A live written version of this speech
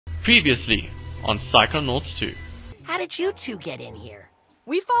Previously on Psychonauts 2. How did you two get in here?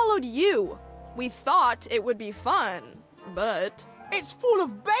 We followed you. We thought it would be fun, but... It's full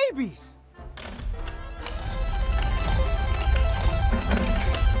of babies!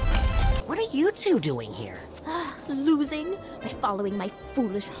 What are you two doing here? Losing by following my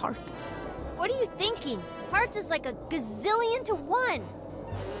foolish heart. What are you thinking? Hearts is like a gazillion to one.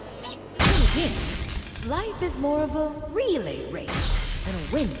 Life is more of a relay race than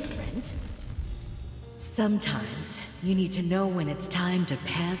a wind sprint. Sometimes you need to know when it's time to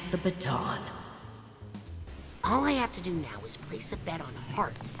pass the baton. All I have to do now is place a bet on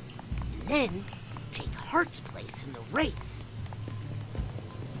Hearts, and then take Hearts' place in the race.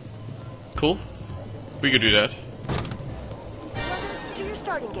 Cool. We could do that. To your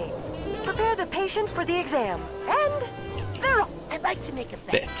starting gates. Prepare the patient for the exam. And they're off. I'd like to make a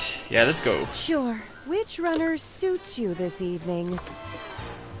bet. Bet. Yeah, let's go. Sure. Which runner suits you this evening?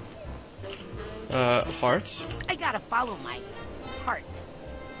 Hearts? I gotta follow my heart.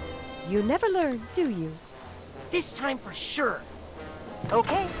 You never learn, do you? This time for sure.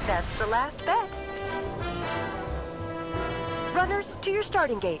 Okay, that's the last bet. Runners, to your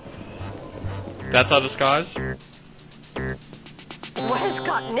starting gates. That's our disguise? What has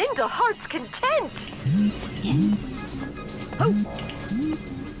gotten into Heart's content? Oh!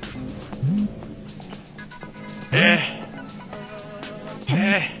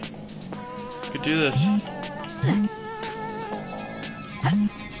 Could do this.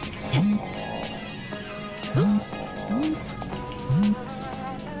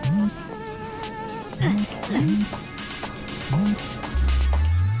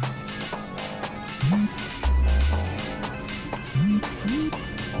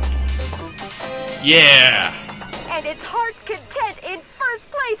 Yeah! And it's Heart's content in first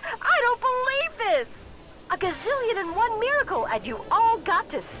place. I don't believe this. A gazillion and one miracle, and you all got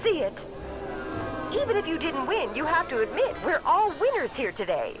to see it. Even if you didn't win, you have to admit we're all winners here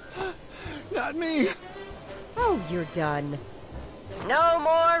today. Not me! Oh, you're done. No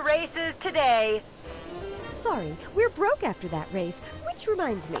more races today. Sorry, we're broke after that race, which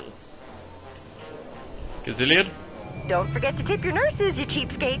reminds me. Gazillion? Don't forget to tip your nurses, you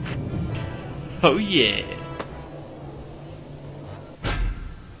cheapskates. Oh yeah.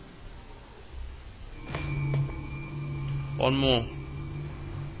 One more.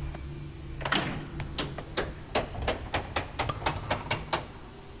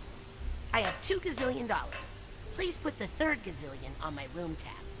 I have $2 gazillion. Please put the third gazillion on my room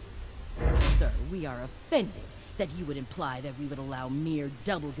tab. Sir, we are offended that you would imply that we would allow mere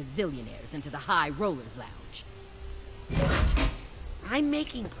double gazillionaires into the High Rollers Lounge. I'm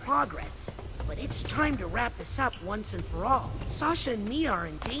making progress, but it's time to wrap this up once and for all. Sasha and Mia are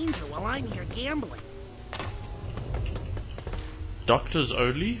in danger while I'm here gambling. Doctors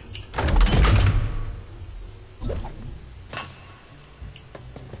only?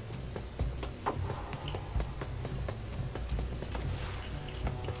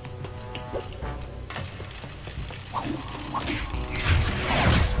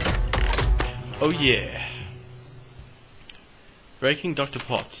 Oh yeah. Breaking Dr.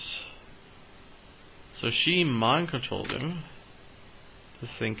 Potts. So she mind controlled him to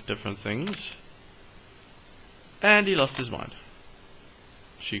think different things. And he lost his mind.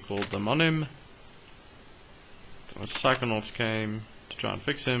 She called them on him. The Psychonauts came to try and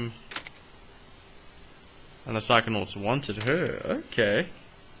fix him. And the Psychonauts wanted her. Okay.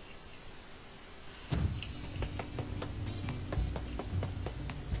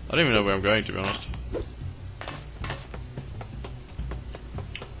 I don't even know where I'm going, to be honest.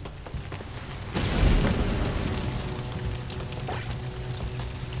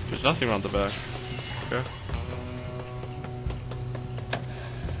 There's nothing around the back. Okay.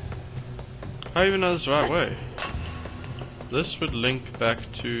 I even know this the right way. This would link back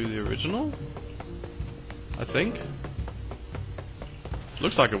to the original, I think.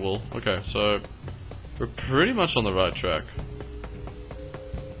 Looks like it will. Okay, so we're pretty much on the right track.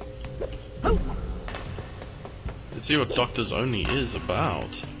 Let's see what Doctors Only is about.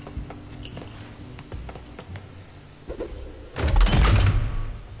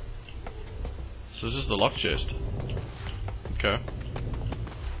 So it's just the lock chest. Okay.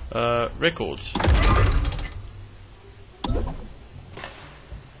 Records.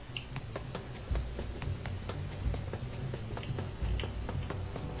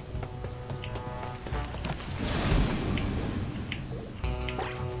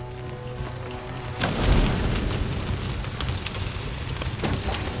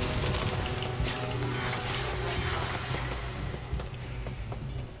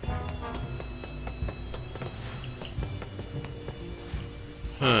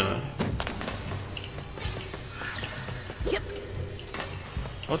 Huh. Yep.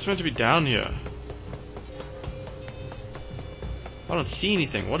 What's meant to be down here? I don't see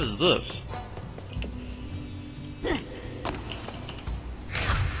anything. What is this?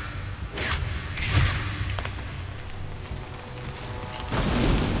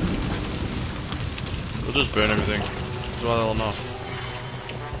 We'll just burn everything. As well or not.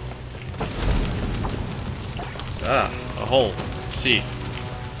 Ah, a hole. See.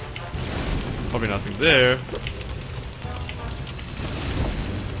 Probably nothing there.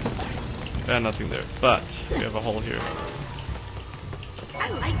 And nothing there. But we have a hole here. I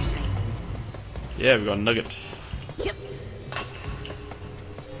like saying. Yeah, we got a nugget. Yep.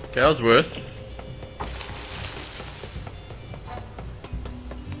 Okay, that was worth.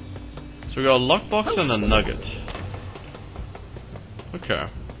 So we got a lockbox and a nugget. Okay.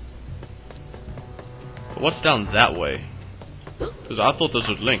 But what's down that way? Because I thought this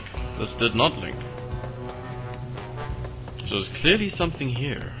would link. This did not link. So there's clearly something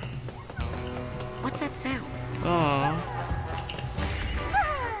here. What's that sound? Aww.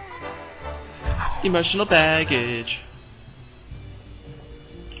 Emotional baggage.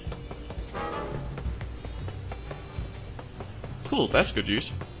 Cool, that's good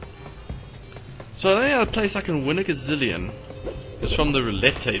news. So the only other place I can win a gazillion is from the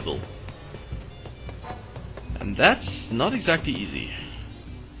roulette table. And that's not exactly easy.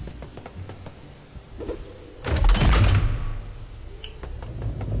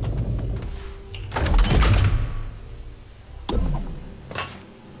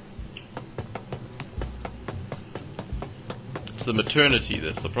 It's the maternity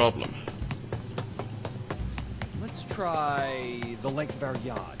that's the problem. Let's try the length of our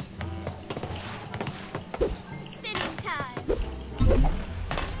yacht. Spinning time.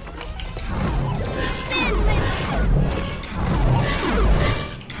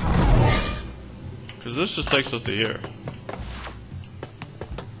 Because this just takes us to here.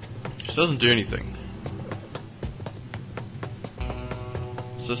 Which doesn't do anything.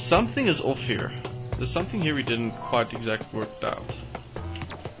 So something is off here. There's something here we didn't quite exactly work out.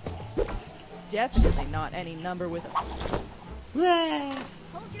 Definitely not any number with a...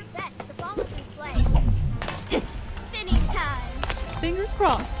 Hold your bets, the ball is in play. Spinning time. Fingers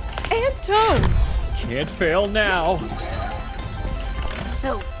crossed. And toes. Can't fail now.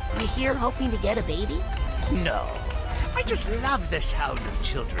 So, you here hoping to get a baby? No. I just love the sound of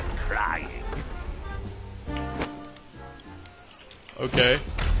children crying. Okay.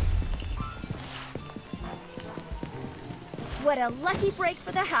 What a lucky break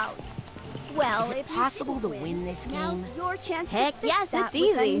for the house. Well, Is it if possible you to didn't win this game? Now's your chance Heck to fix yes, that it's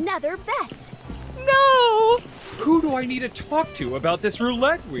with easy. another bet. No! Who do I need to talk to about this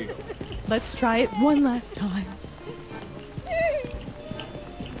roulette wheel? Let's try it one last time.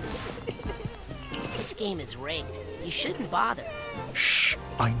 This game is rigged. You shouldn't bother. Shh,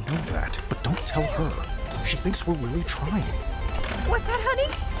 I know that, but don't tell her. She thinks we're really trying. What's that,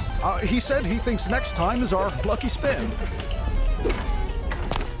 honey? He said he thinks next time is our lucky spin.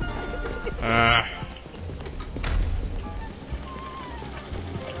 Ah.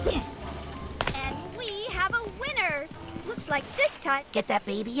 And we have a winner. Looks like this time. Get that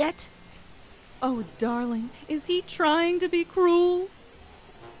baby yet? Oh, darling, is he trying to be cruel?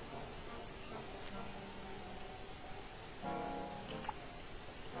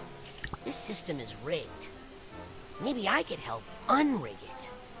 This system is rigged. Maybe I could help unrig it.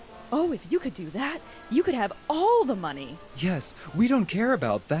 Oh, if you could do that, you could have all the money. Yes, we don't care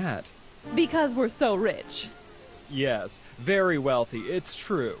about that. Because we're so rich. Yes, very wealthy, it's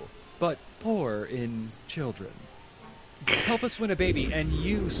true. But poor in children. Help us win a baby, and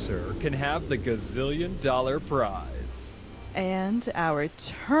you, sir, can have the gazillion-dollar prize. And our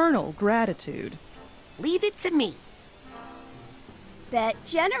eternal gratitude. Leave it to me. Bet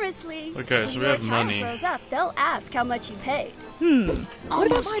generously. Okay, When so we your have child money. grows up, they'll ask how much you paid. What about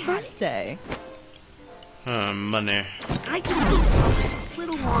Almost my had it. birthday? Money. I just need to focus a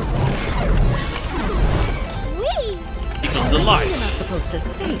little longer. Whee! Equals the You're light. not supposed to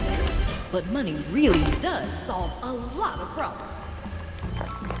say this, but money really does solve a lot of problems.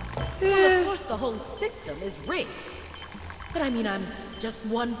 Well, of course, the whole system is rigged. But I mean, I'm just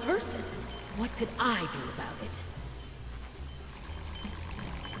one person. What could I do about it?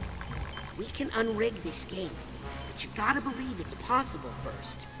 We can unrig this game, but you gotta believe it's possible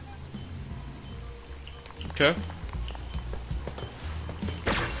first. Okay.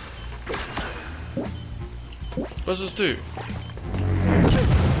 What's this do?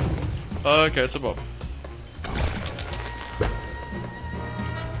 Oh, okay, it's a bob.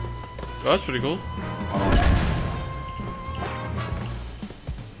 Oh, that's pretty cool.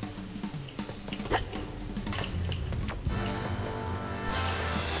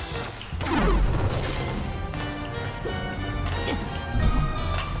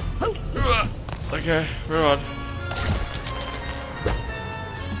 Okay, we're on.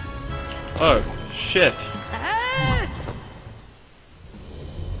 Oh, shit. I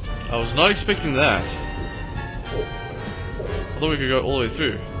was not expecting that. I thought we could go all the way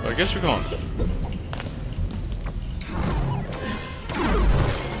through, but I guess we can't.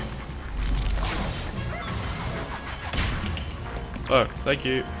 Oh, thank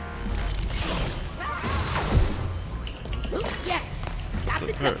you. Ooh, yes, got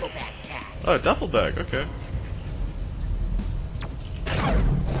the duffel bag tag. Oh, duffel bag, okay.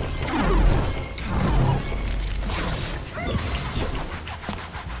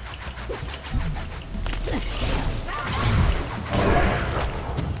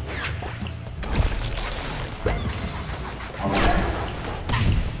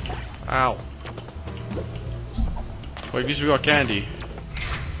 Ow. Well, at least we got candy.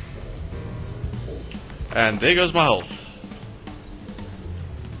 And there goes my health.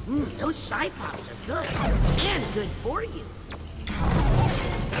 Those side pops are good. And good for you.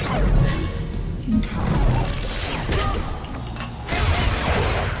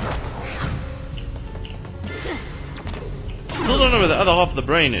 Still don't know where the other half of the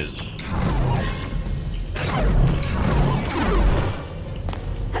brain is.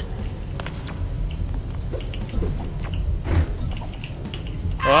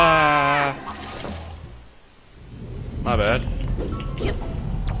 Ah, my bad.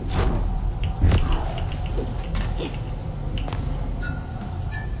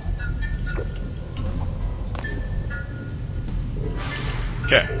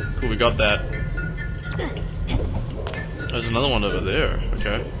 Okay, cool, we got that. There's another one over there,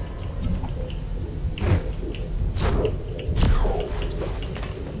 okay.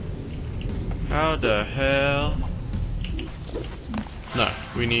 How the hell? No,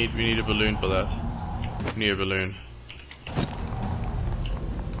 we need a balloon for that. We need a balloon.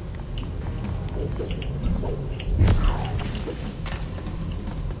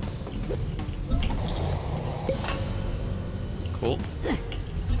 Cool.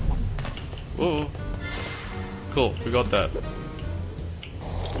 Whoa. Cool, we got that.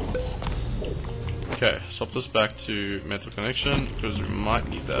 Okay, swap this back to metal connection because we might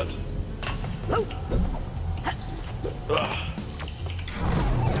need that. Ugh.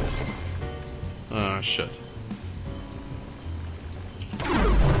 Oh shit.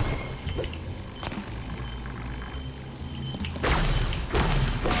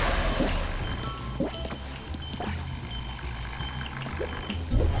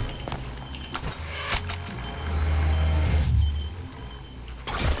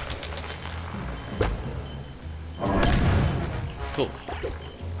 Cool.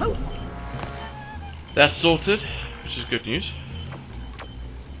 That's sorted, which is good news.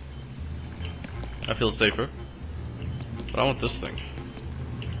 I feel safer. But I want this thing.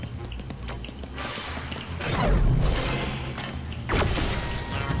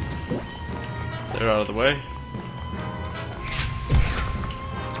 They're out of the way.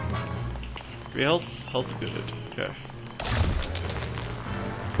 Free health? Health good. Okay.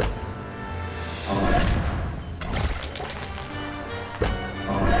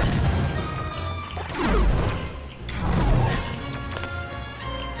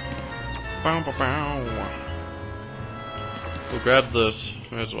 Bow, bow, bow. We'll grab this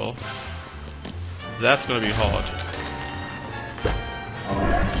as well. That's gonna be hard.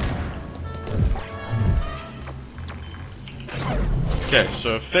 Okay,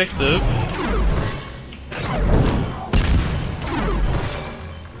 so effective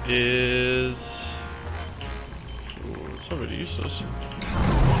is... Ooh, it's already useless.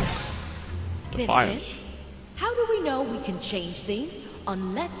 Defiance. How do we know we can change things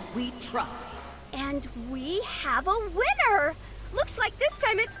unless we try? And we have a winner! Looks like this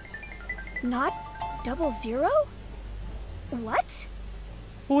time it's not 00? What?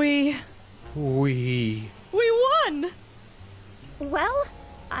 We won! Well,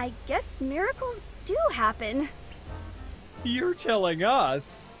 I guess miracles do happen. You're telling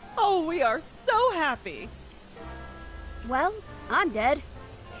us? Oh, we are so happy. Well, I'm dead.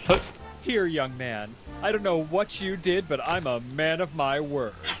 Here, young man. I don't know what you did, but I'm a man of my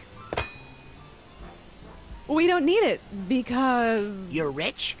word. We don't need it, because... You're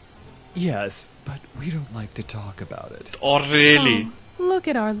rich? Yes, but we don't like to talk about it. Oh, really? Oh, look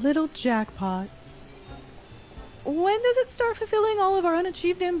at our little jackpot. When does it start fulfilling all of our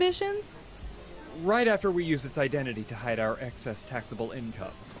unachieved ambitions? Right after we use its identity to hide our excess taxable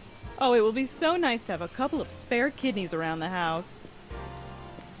income. Oh, it will be so nice to have a couple of spare kidneys around the house.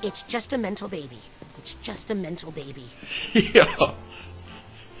 It's just a mental baby. It's just a mental baby. Yeah.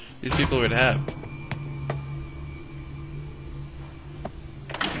 These people would have.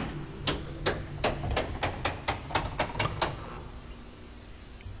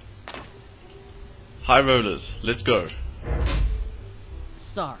 High rollers, let's go.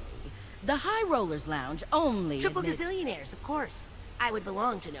 Sorry. The High Rollers Lounge only Triple admits... gazillionaires, of course. I would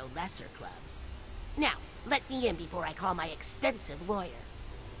belong to no lesser club. Now, let me in before I call my expensive lawyer.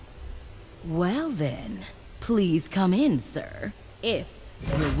 Well then, please come in, sir. If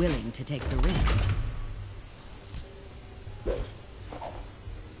you're willing to take the risk.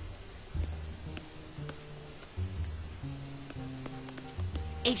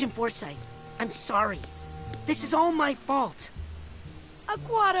 Agent Forsyth, I'm sorry. This is all my fault.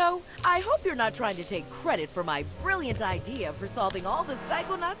 Aquato, I hope you're not trying to take credit for my brilliant idea for solving all the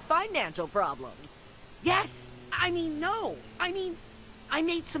Psychonauts' financial problems. Yes! No! I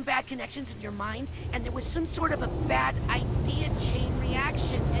made some bad connections in your mind, and there was some sort of a bad idea chain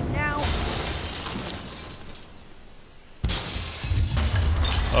reaction, and now...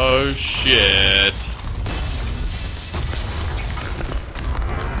 Oh shit.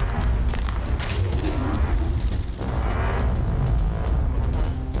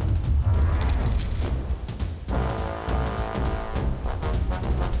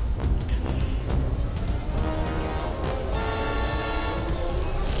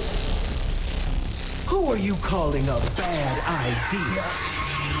 Who are you calling a bad idea?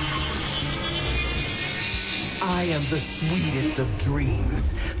 I am the sweetest of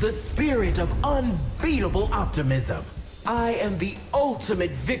dreams, the spirit of unbeatable optimism. I am the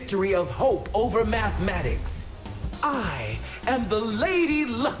ultimate victory of hope over mathematics. I am the Lady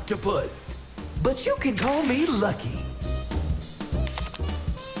LUCTOPUS, but you can call me Lucky.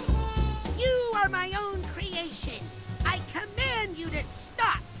 You are my own creation. I command you to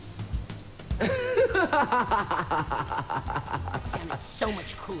stop. It sounded so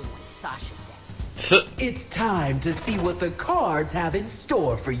much cooler when Sasha said it. It's time to see what the cards have in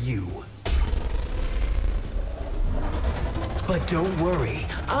store for you. But don't worry,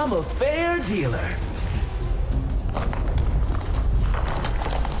 I'm a fair dealer.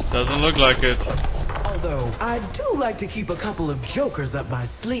 Doesn't look like it. Although, I do like to keep a couple of jokers up my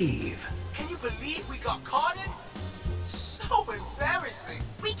sleeve. Can you believe we got caught in? So embarrassing.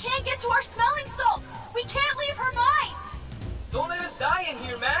 We can't get to our smelling salts. We can't leave her mind. Don't let us die in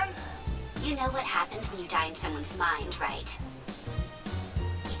here, man. You know what happens when you die in someone's mind, right?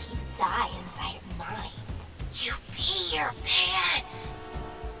 If you die inside of mine, you pee your pants.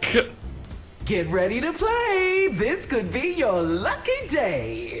 Get ready to play. This could be your lucky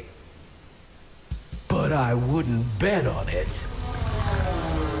day. But I wouldn't bet on it.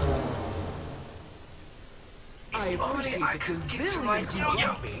 I appreciate the gazillions you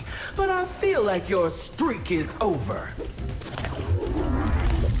give me, but I feel like your streak is over.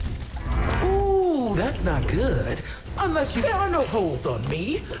 Ooh, that's not good. Unless there are no holes on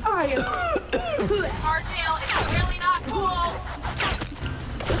me. I am... This hard jail is really not cool.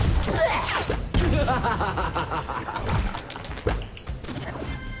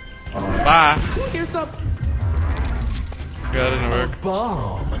 Bye. Here's some... Got it, didn't work.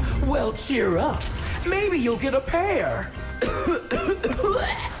 Bomb. Well, cheer up. Maybe you'll get a pair. Really,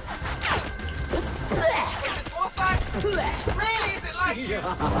 is it like you? Oh,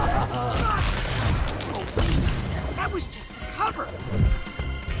 wait. That was just the cover.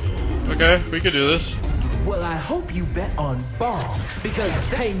 Okay, we could do this. Well, I hope you bet on bomb, because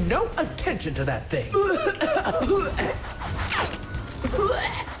pay no attention to that thing.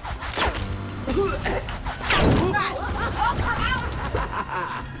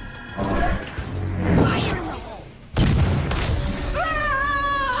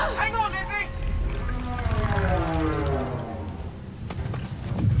 Hang on, Izzy!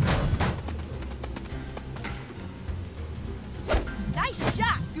 Nice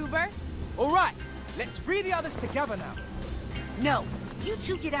shot, Goober. All right, let's free the others together now. No, you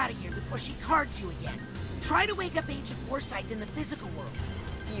two get out of here before she cards you again. Try to wake up Agent Forsyth in the physical world.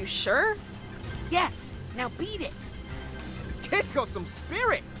 You sure? Yes, now beat it. Kid's got some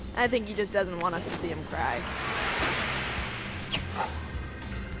spirit. I think he just doesn't want us to see him cry.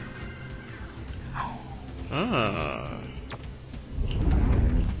 Ah.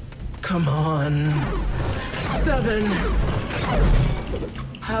 Come on. 7.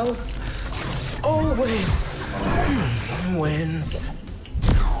 House always wins.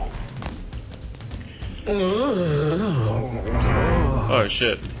 Oh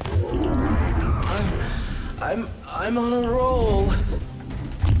shit. I'm on a roll.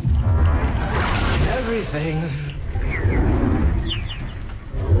 Everything.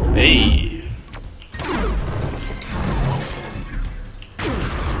 Hey.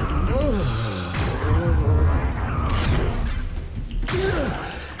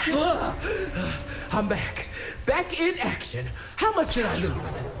 I'm back. Back in action. How much did I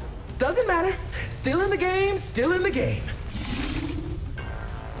lose? doesn't matter. Still in the game, still in the game.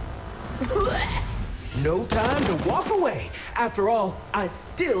 No time to walk away. After all, I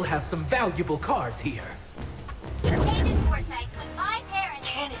still have some valuable cards here. Agent Forsyth, when my parents...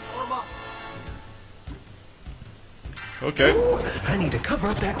 Cannon, Norma! Okay. Ooh, I need to cover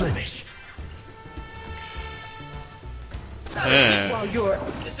up that blemish. While you're...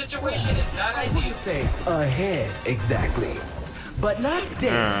 The situation is not ideal. Say ahead, exactly. But not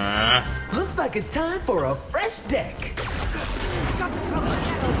dead. Looks like it's time for a fresh deck.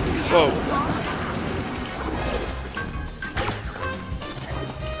 Whoa.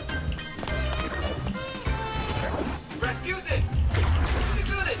 Rasputin! You can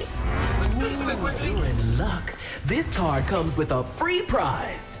do this! But please do it quickly! You're in luck. This card comes with a free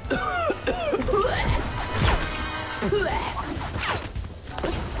prize.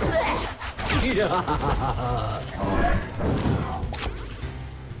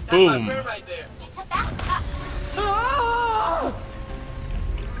 Boom. Right there. It's about time. Ah!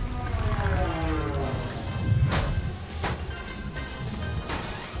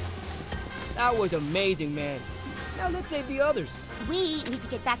 That was amazing, man. Now let's save the others. We need to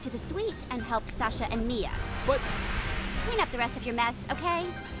get back to the suite and help Sasha and Mia. But... Clean up the rest of your mess, okay?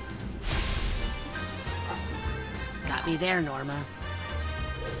 Got me there, Norma.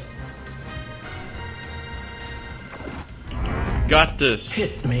 Got this.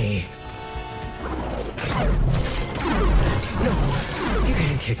 Hit me. No, you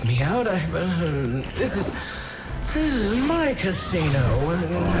can't kick me out. This is my casino.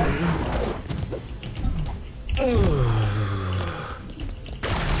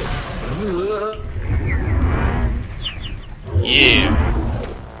 Yeah.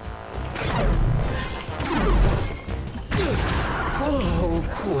 Oh,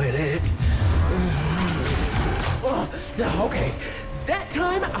 quit it. Okay, that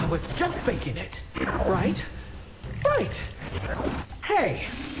time I was just faking it. Right? Right. Hey,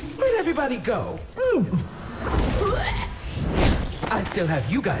 where'd everybody go? I still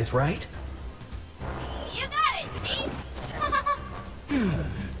have you guys, right? You got it, Chief.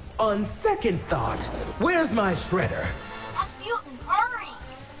 On second thought, where's my shredder? Rasputin, hurry!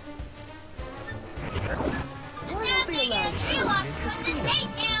 The sad thing is, Sheila couldn't take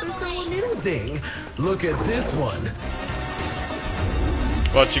They're so gambling. amusing. Look at this one.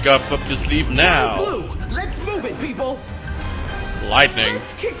 What you got up your sleeve now? Blue, let's move it, people. Lightning.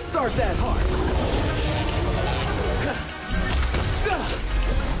 Let's kickstart that heart.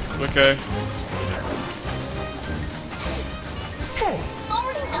 Okay. Hey,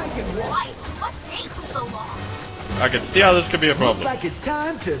 Already done this twice. What's taking so long? I can see how this could be a looks problem. like it's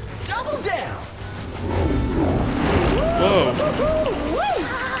time to double down. Whoa.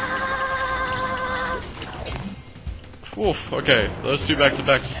 Oof, okay. Those two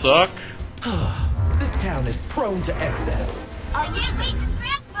back-to-back suck. This town is prone to excess. I can't wait to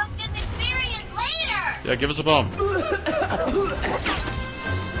scrapbook this experience later! Yeah, give us a bomb.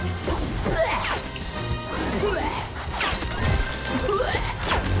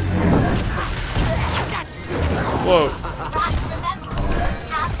 Whoa. Ross, remember, you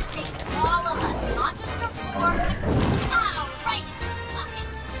have to save all of us, not just the four. Oh, right. Okay.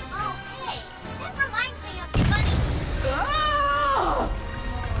 Oh, hey, that reminds me of the money.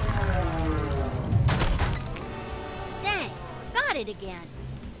 Dang, got it again.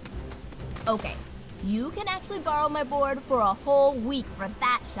 Okay, you can actually borrow my board for a whole week for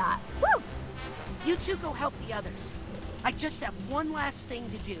that shot. Woo! You two go help the others. I just have one last thing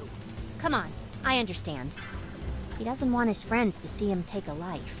to do. Come on, I understand. He doesn't want his friends to see him take a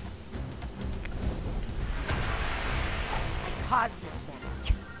life. I caused this mess,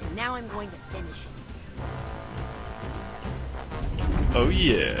 and now I'm going to finish it. Oh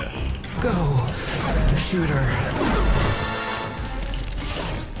yeah. Go, shooter.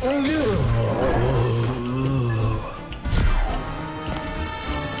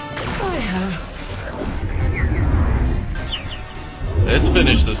 I have. Let's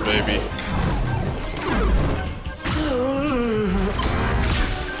finish this, baby.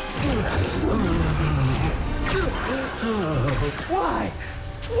 Why?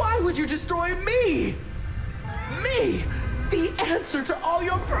 Why would you destroy me? Me! The answer to all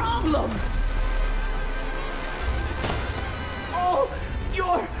your problems! All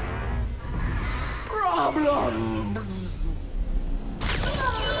your problems!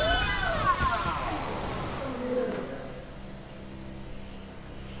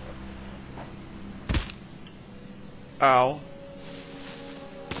 Ow.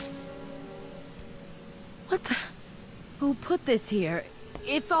 What the? Who put this here?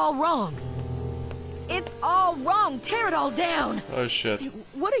 It's all wrong. It's all wrong. Tear it all down. Oh shit.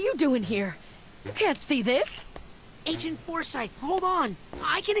 What are you doing here? You can't see this. Agent Forsyth, hold on.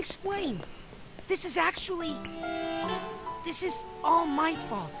 I can explain. This is all my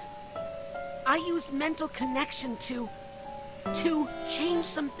fault. I used mental connection to change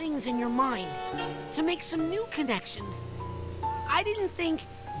some things in your mind. To make some new connections. I didn't think...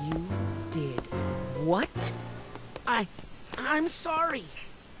 You did what? I'm sorry.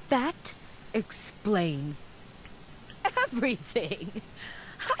 That explains everything.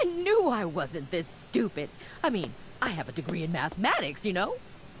 I knew I wasn't this stupid. I mean, I have a degree in mathematics, you know?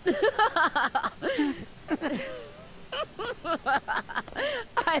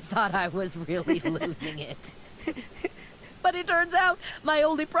 I thought I was really losing it. But it turns out my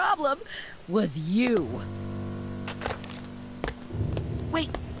only problem was you. Wait.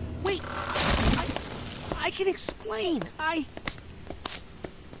 I can explain.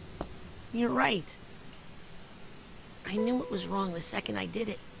 You're right. I knew it was wrong the second I did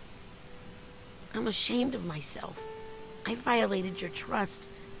it. I'm ashamed of myself. I violated your trust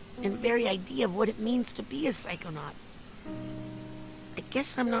and very idea of what it means to be a psychonaut. I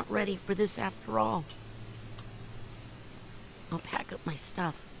guess I'm not ready for this after all. I'll pack up my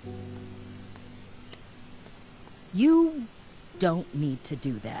stuff. You don't need to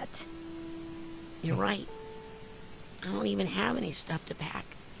do that. You're right. I don't even have any stuff to pack.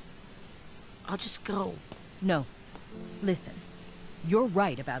 I'll just go. No. Listen. You're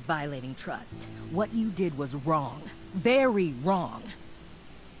right about violating trust. What you did was wrong. Very wrong.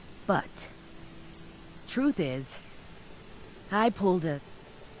 But, truth is, I pulled a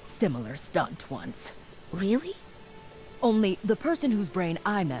similar stunt once. Really? Only the person whose brain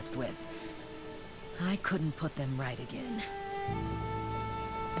I messed with, I couldn't put them right again.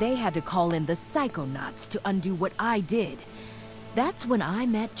 They had to call in the Psychonauts to undo what I did. That's when I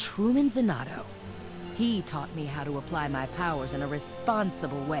met Truman Zanotto. He taught me how to apply my powers in a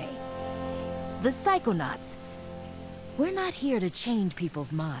responsible way. The Psychonauts, we're not here to change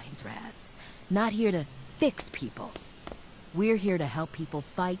people's minds, Raz. Not here to fix people. We're here to help people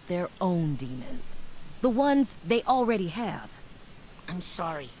fight their own demons. The ones they already have. I'm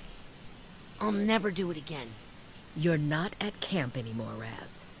sorry. I'll never do it again. You're not at camp anymore,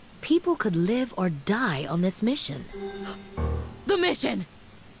 Raz. People could live or die on this mission. The mission!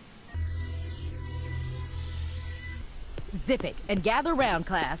 Zip it and gather round,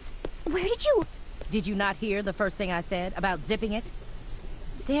 class. Where did you... Did you not hear the first thing I said about zipping it?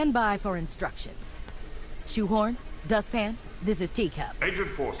 Stand by for instructions. Shoehorn, Dustpan, this is Teacup. Agent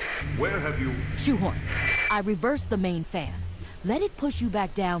Forsyth, where have you... Shoehorn, I reversed the main fan. Let it push you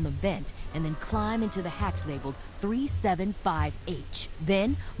back down the vent and then climb into the hatch labeled 375H.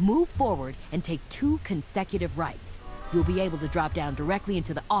 Then move forward and take 2 consecutive rights. You'll be able to drop down directly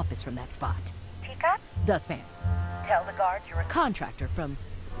into the office from that spot. Teacup? Dustpan. Tell the guards you're a contractor from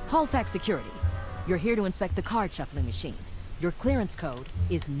Halifax Security. You're here to inspect the card shuffling machine. Your clearance code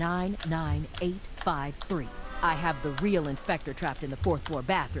is 99853. I have the real inspector trapped in the 4th floor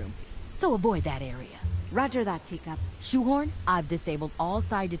bathroom, so avoid that area. Roger that, Teacup. Shoehorn, I've disabled all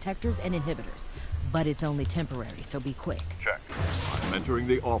side detectors and inhibitors, but it's only temporary, so be quick. Check. I'm entering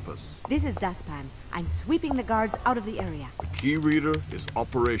the office. This is Dustpan. I'm sweeping the guards out of the area. The key reader is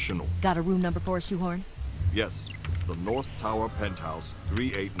operational. Got a room number for us, Shoehorn? Yes, it's the North Tower Penthouse,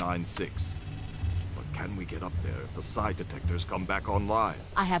 3896. But can we get up there if the side detectors come back online?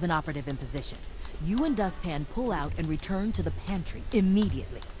 I have an operative in position. You and Dustpan pull out and return to the pantry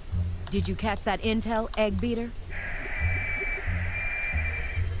immediately. Did you catch that intel, Egg Beater?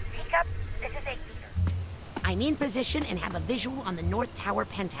 Teacup, this is Egg Beater. I'm in position and have a visual on the North Tower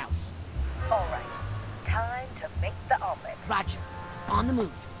Penthouse. All right. Time to make the omelet. Roger. On the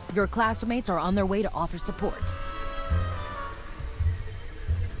move. Your classmates are on their way to offer support.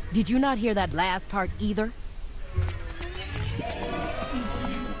 Did you not hear that last part either?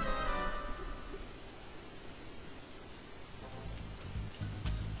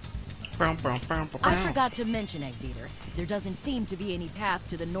 I forgot to mention, Egg Beater. There doesn't seem to be any path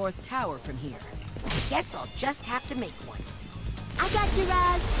to the North Tower from here. I guess I'll just have to make one. I got you,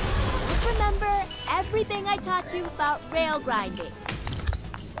 Raz. Just remember everything I taught you about rail grinding.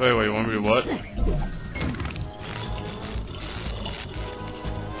 Wait, you want me to what?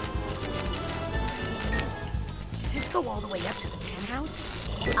 Does this go all the way up to the penthouse?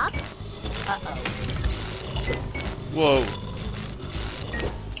 Up? Uh-oh. Whoa.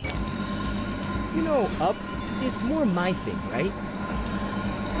 You know, up is more my thing, right?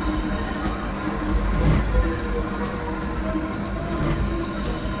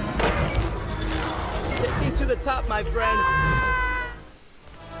 Take these to the top, my friend.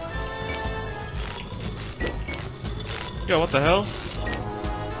 Yeah, what the hell?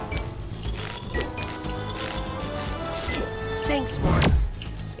 Thanks, Morris.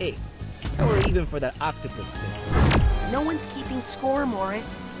 Hey, now we're even for that octopus thing. No one's keeping score,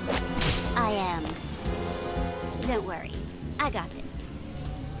 Morris. I am. Don't worry. I got this.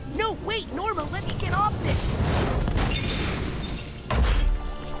 No, wait, Norma, let me get off this.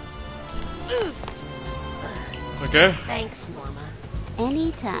 Okay. Thanks, Norma.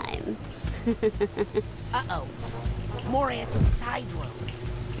 Anytime. Uh-oh. More anti-side drones.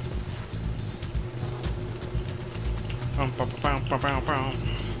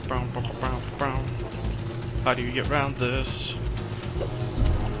 How do you get around this?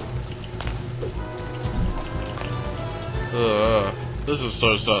 This is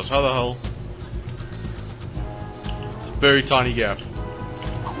so sus. How the hell? Very tiny gap.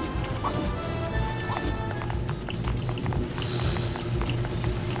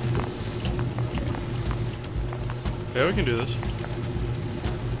 Yeah, we can do this.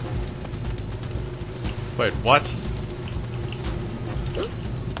 Wait, what?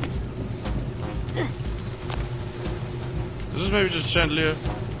 Is this maybe just chandelier?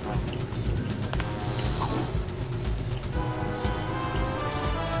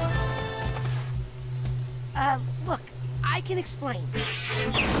 Look, I can explain.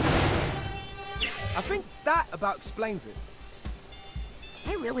 I think that about explains it.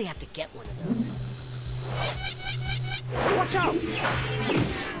 I really have to get one of those. Watch out!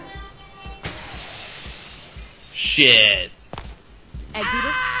 Shit. Egg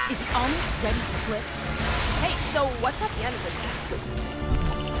beater, is the omelet ready to flip? Hey, so what's at the end of this thing?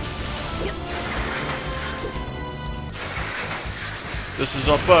 This is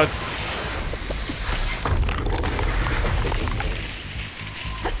our butt.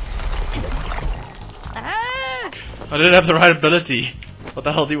 I didn't have the right ability. What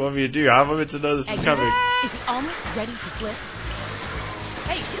the hell do you want me to do? How am I meant to know this is coming? Is the omelet ready to flip?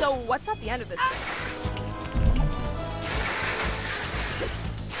 Hey, so what's at the end of this thing?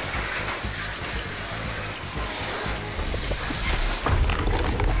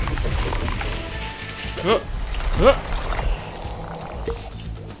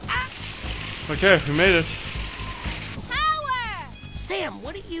 Okay, we made it. Power! Sam,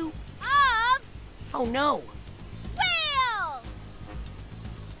 what are you... Of Oh no. wheel!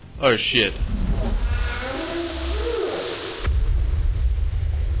 Oh shit.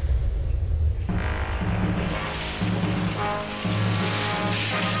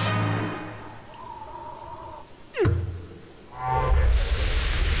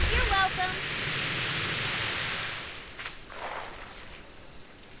 You're welcome.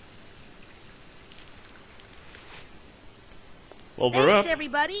 Well, we're Thanks, up.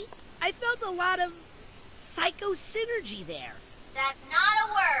 everybody. I felt a lot of psycho synergy there. That's not a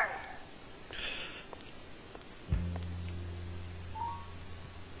word.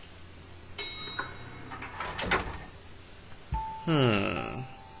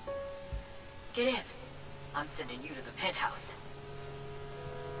 Get in. I'm sending you to the penthouse.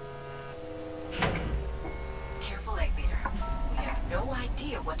 Careful, Egg Beater. We have no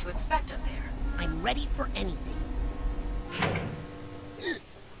idea what to expect up there. I'm ready for anything.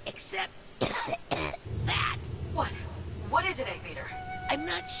 Except that. What? What is it, Egg Beater? I'm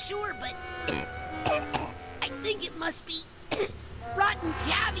not sure, but I think it must be rotten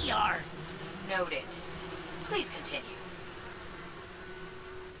caviar. Noted. Please continue.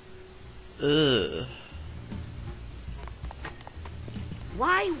 Ugh.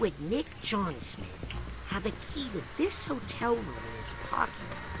 Why would Nick Johnsmith have a key to this hotel room in his pocket?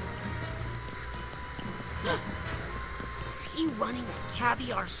 Is he running a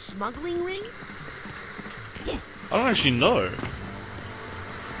caviar smuggling ring? I don't actually know.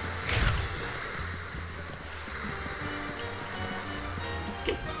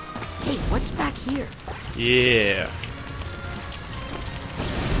 Hey, what's back here? Yeah.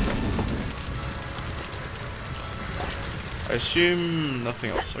 I assume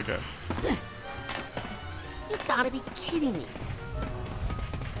nothing else. Okay. You gotta be kidding me.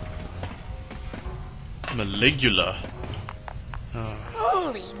 Maligula. Oh.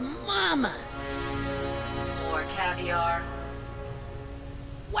 Holy mama! More caviar.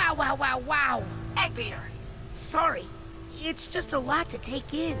 Wow, wow, wow, wow! Egg Beater! Sorry, it's just a lot to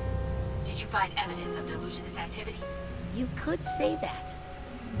take in. Did you find evidence of delusionist activity? You could say that.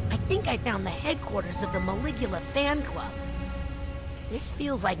 I think I found the headquarters of the Maligula fan club. This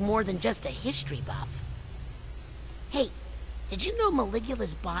feels like more than just a history buff. Hey, did you know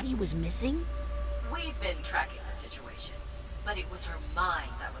Maligula's body was missing? We've been tracking the situation, but it was her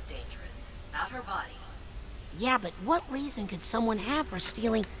mind that was dangerous, not her body. Yeah, but what reason could someone have for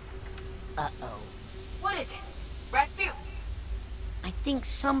stealing... Uh-oh. What is it? Rasputin! I think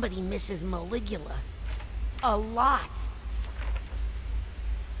somebody misses Maligula. A lot.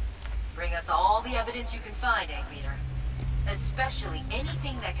 Bring us all the evidence you can find, Eggbeater. Especially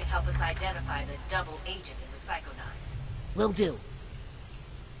anything that can help us identify the double agent in the Psychonauts. Will do.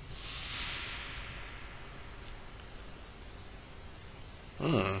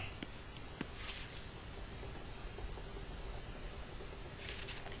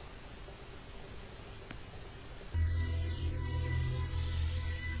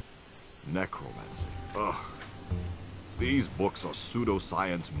 Necromancy. Ugh. These books are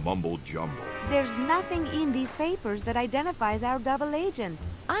pseudoscience mumbo-jumbo. There's nothing in these papers that identifies our double agent.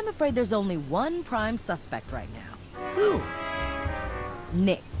 I'm afraid there's only one prime suspect right now. Who?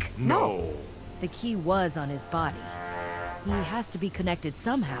 Nick. No. The key was on his body. He has to be connected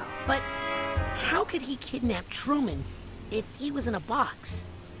somehow. But how could he kidnap Truman if he was in a box?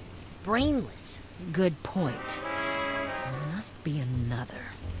 Brainless. Good point. Must be another.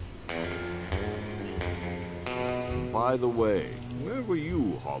 By the way, where were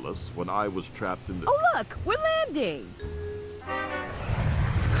you, Hollis, when I was trapped in the... Oh, look! We're landing!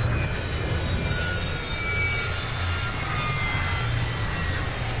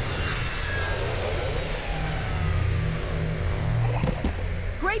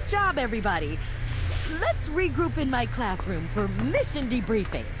 Great job, everybody! Let's regroup in my classroom for mission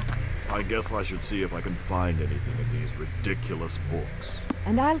debriefing. I guess I should see if I can find anything in these ridiculous books.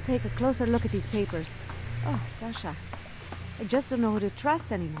 And I'll take a closer look at these papers. Oh, Sasha. I just don't know who to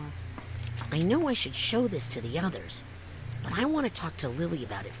trust anymore. I know I should show this to the others, but I want to talk to Lily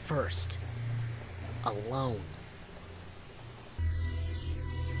about it first. Alone.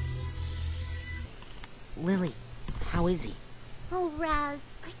 Lily, how is he? Oh, Raz,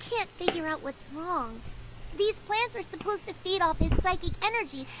 I can't figure out what's wrong. These plants are supposed to feed off his psychic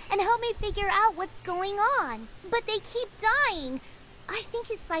energy and help me figure out what's going on. But they keep dying. I think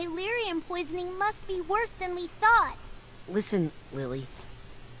his Silurian poisoning must be worse than we thought. Listen, Lily.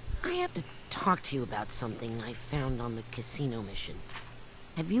 I have to talk to you about something I found on the casino mission.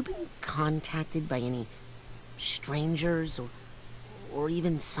 Have you been contacted by any strangers or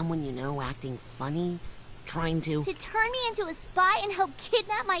even someone you know acting funny? Trying to... To turn me into a spy and help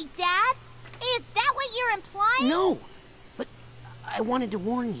kidnap my dad? Is that what you're implying? No! But I wanted to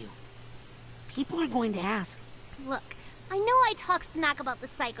warn you. People are going to ask. Look, I know I talk smack about the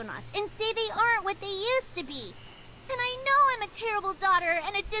Psychonauts and say they aren't what they used to be. And I know I'm a terrible daughter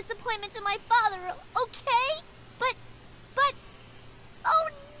and a disappointment to my father, okay? But... Oh,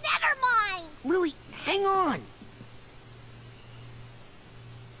 never mind! Lily, hang on!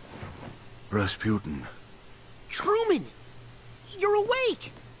 Rasputin. Truman! You're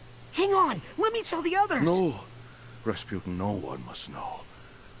awake! Hang on, let me tell the others! No, Rasputin, no one must know.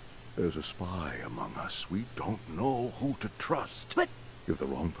 There's a spy among us. We don't know who to trust. But... If the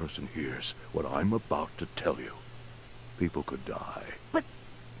wrong person hears what I'm about to tell you, people could die. But,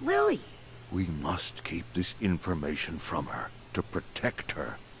 Lily... We must keep this information from her, to protect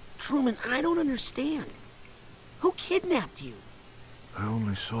her. Truman, I don't understand. Who kidnapped you? I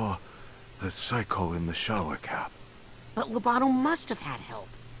only saw that psycho in the shower cap. But Lobato must have had help.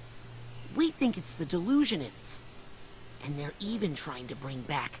 We think it's the delusionists. And they're even trying to bring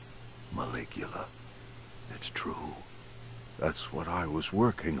back... Maligula. It's true. That's what I was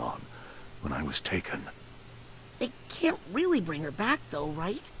working on when I was taken. They can't really bring her back, though,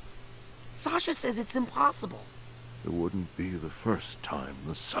 right? Sasha says it's impossible. It wouldn't be the first time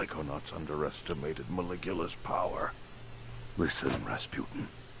the Psychonauts underestimated Maligula's power. Listen, Rasputin.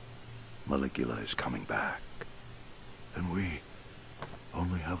 Maligula is coming back. And we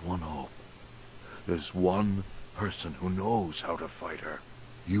only have one hope. There's one person who knows how to fight her.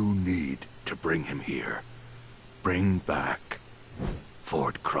 You need to bring him here. Bring back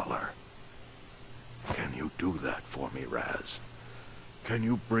Ford Cruller. Can you do that for me, Raz? Can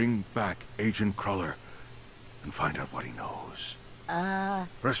you bring back Agent Cruller and find out what he knows?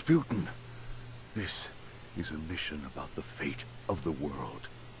 Rasputin, this is a mission about the fate of the world.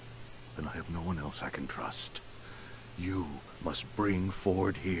 And I have no one else I can trust. You must bring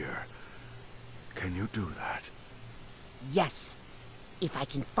Ford here. Can you do that? Yes, if I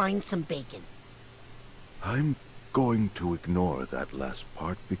can find some bacon. I'm going to ignore that last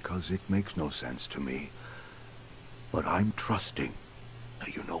part because it makes no sense to me. But I'm trusting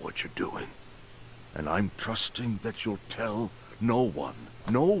that you know what you're doing. And I'm trusting that you'll tell no one,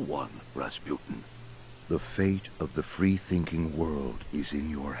 Rasputin. The fate of the free-thinking world is in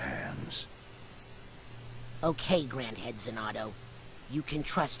your hands. Okay, Grandhead Zanotto. You can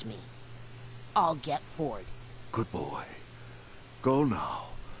trust me. I'll get Ford. Good boy. Go now.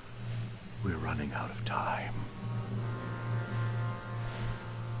 We're running out of time.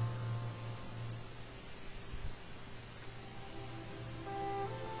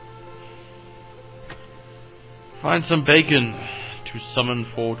 Find some bacon to summon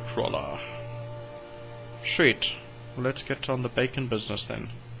Ford Crawler. Sweet. Let's get on the bacon business then.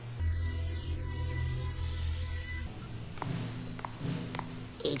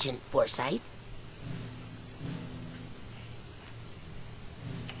 Agent Forsyth?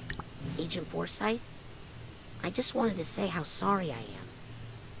 Agent Forsyth? I just wanted to say how sorry I am.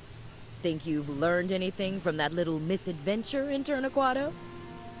 Think you've learned anything from that little misadventure in Turnaquato?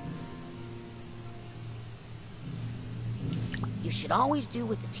 You should always do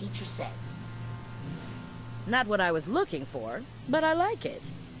what the teacher says. Not what I was looking for, but I like it.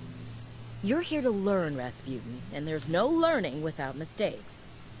 You're here to learn, Rasputin, and there's no learning without mistakes.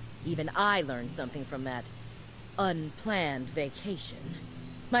 Even I learned something from that unplanned vacation.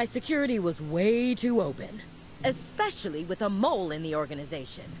 My security was way too open, especially with a mole in the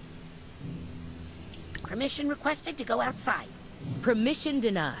organization. Permission requested to go outside. Permission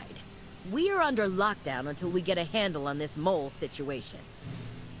denied. We are under lockdown until we get a handle on this mole situation.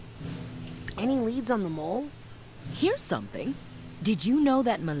 Any leads on the mole? Here's something. Did you know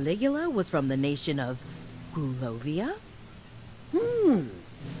that Maligula was from the nation of Grulovia?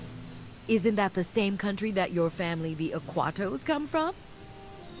 Isn't that the same country that your family, the Aquatos, come from?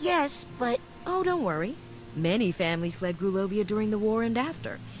 Yes, but... Oh, don't worry. Many families fled Grulovia during the war and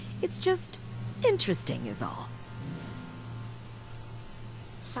after. It's just interesting is all.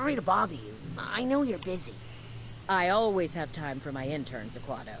 Sorry to bother you. I know you're busy. I always have time for my interns,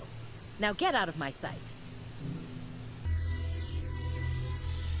 Aquato. Now get out of my sight.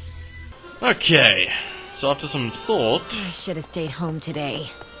 Okay, so after some thought... I should have stayed home today.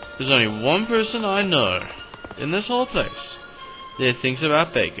 There's only one person I know in this whole place that thinks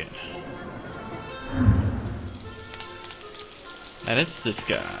about bacon. And it's this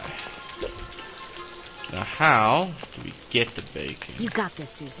guy. Now how do we get the bacon? You got this,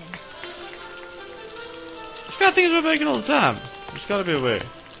 Susan. This guy thinks about bacon all the time. There's gotta be a way.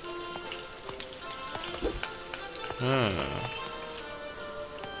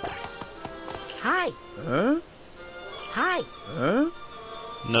 Hi. Huh? Hi. Huh?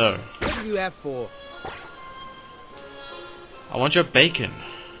 No. What do you have for? I want your bacon.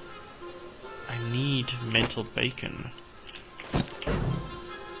 I need mental bacon.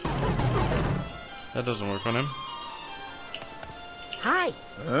 That doesn't work on him. Hi.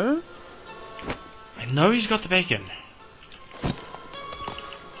 Huh? I know he's got the bacon.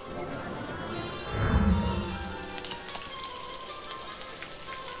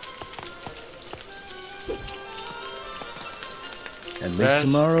 At least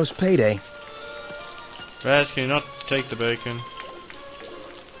tomorrow's payday. Raz, can you not take the bacon?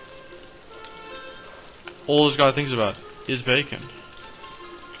 All this guy thinks about is bacon.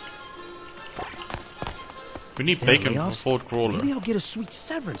 We need bacon for Ford Crawler. Maybe I'll get a sweet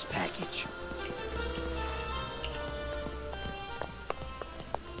severance package.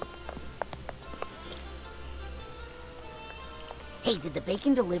 Hey, did the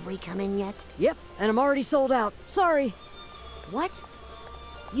bacon delivery come in yet? Yep, and I'm already sold out. Sorry. What?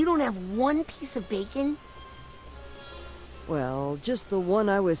 You don't have one piece of bacon? Well, just the one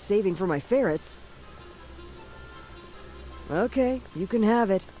I was saving for my ferrets. Okay, you can have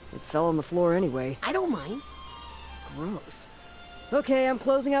it. It fell on the floor anyway. I don't mind. Gross. Okay, I'm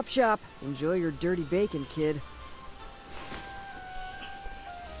closing up shop. Enjoy your dirty bacon, kid.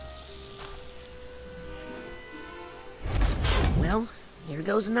 Well, here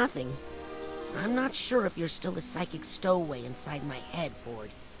goes nothing. I'm not sure if you're still a psychic stowaway inside my head,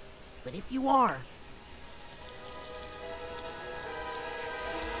 Ford. But if you are...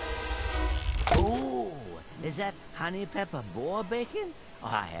 Ooh, is that honey pepper boar bacon? Oh,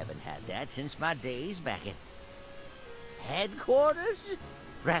 I haven't had that since my days back at headquarters?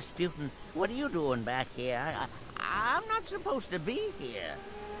 Rasputin, what are you doing back here? I'm not supposed to be here.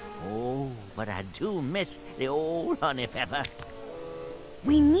 Oh, but I do miss the old honey pepper.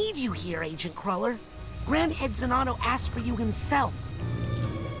 We need you here, Agent Cruller. Grand Ed Zanotto asked for you himself.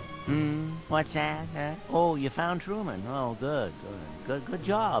 What's that? Oh, you found Truman. Oh, good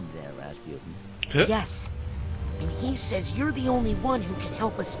job there, Rasputin. Yes. And he says you're the only one who can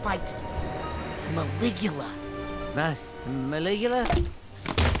help us fight Maligula. Maligula?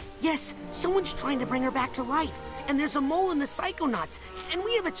 Yes, someone's trying to bring her back to life. And there's a mole in the Psychonauts, and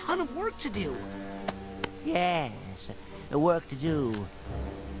we have a ton of work to do. Yes, work to do.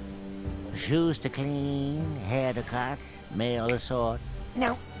 Shoes to clean, hair to cut, mail to sort.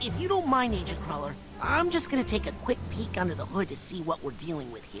 Now, if you don't mind, Agent Cruller, I'm just gonna take a quick peek under the hood to see what we're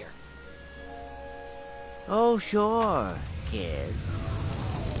dealing with here. Oh, sure, kid.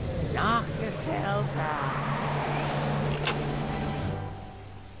 Knock yourself out.